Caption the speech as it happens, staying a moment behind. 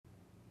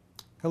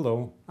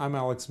Hello, I'm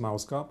Alex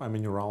Mauskop. I'm a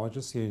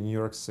neurologist here in New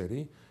York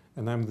City,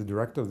 and I'm the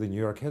director of the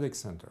New York Headache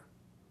Center.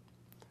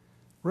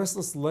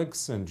 Restless leg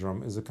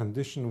syndrome is a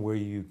condition where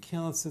you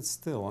cannot sit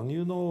still, and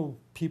you know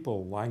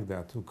people like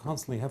that who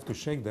constantly have to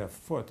shake their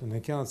foot and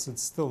they cannot sit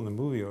still in the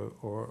movie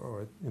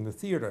or in the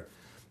theater.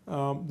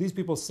 These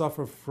people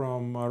suffer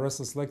from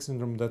restless leg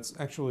syndrome. That's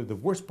actually the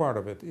worst part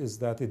of it, is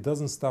that it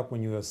doesn't stop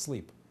when you're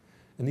asleep.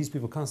 And these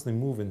people constantly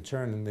move and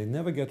turn, and they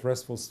never get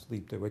restful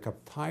sleep. They wake up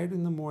tired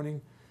in the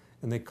morning,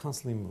 and they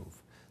constantly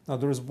move. Now,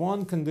 there is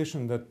one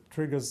condition that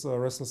triggers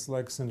restless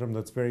leg syndrome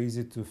that's very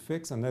easy to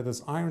fix, and that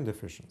is iron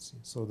deficiency.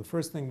 So the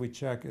first thing we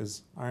check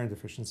is iron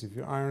deficiency. If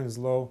your iron is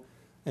low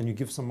and you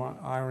give some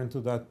iron to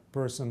that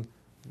person,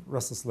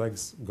 restless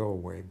legs go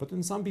away. But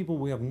in some people,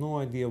 we have no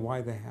idea why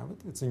they have it.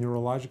 It's a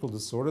neurological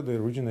disorder that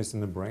originates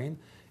in the brain.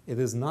 It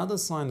is not a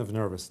sign of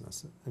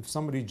nervousness. If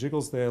somebody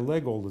jiggles their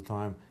leg all the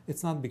time,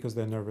 it's not because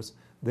they're nervous.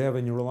 They have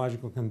a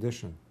neurological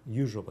condition,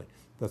 usually,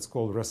 that's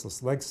called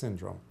restless leg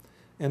syndrome.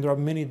 And there are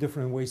many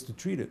different ways to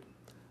treat it.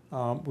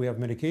 We have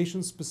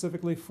medications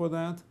specifically for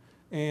that,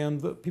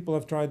 and people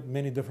have tried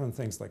many different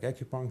things like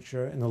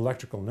acupuncture and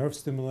electrical nerve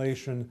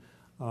stimulation,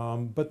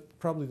 but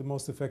probably the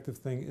most effective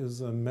thing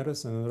is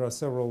medicine, and there are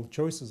several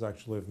choices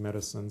actually of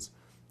medicines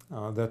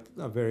that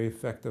are very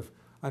effective.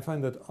 I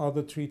find that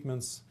other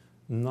treatments,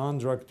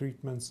 non-drug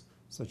treatments,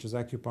 such as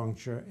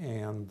acupuncture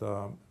and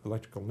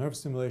electrical nerve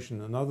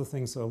stimulation and other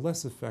things, are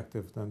less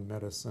effective than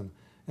medicine.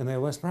 And they're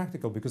less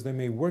practical because they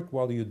may work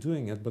while you're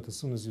doing it, but as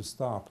soon as you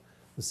stop,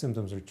 the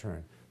symptoms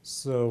return.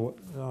 So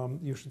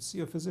you should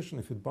see a physician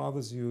if it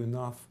bothers you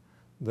enough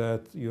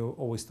that you're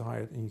always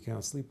tired and you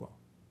cannot sleep well.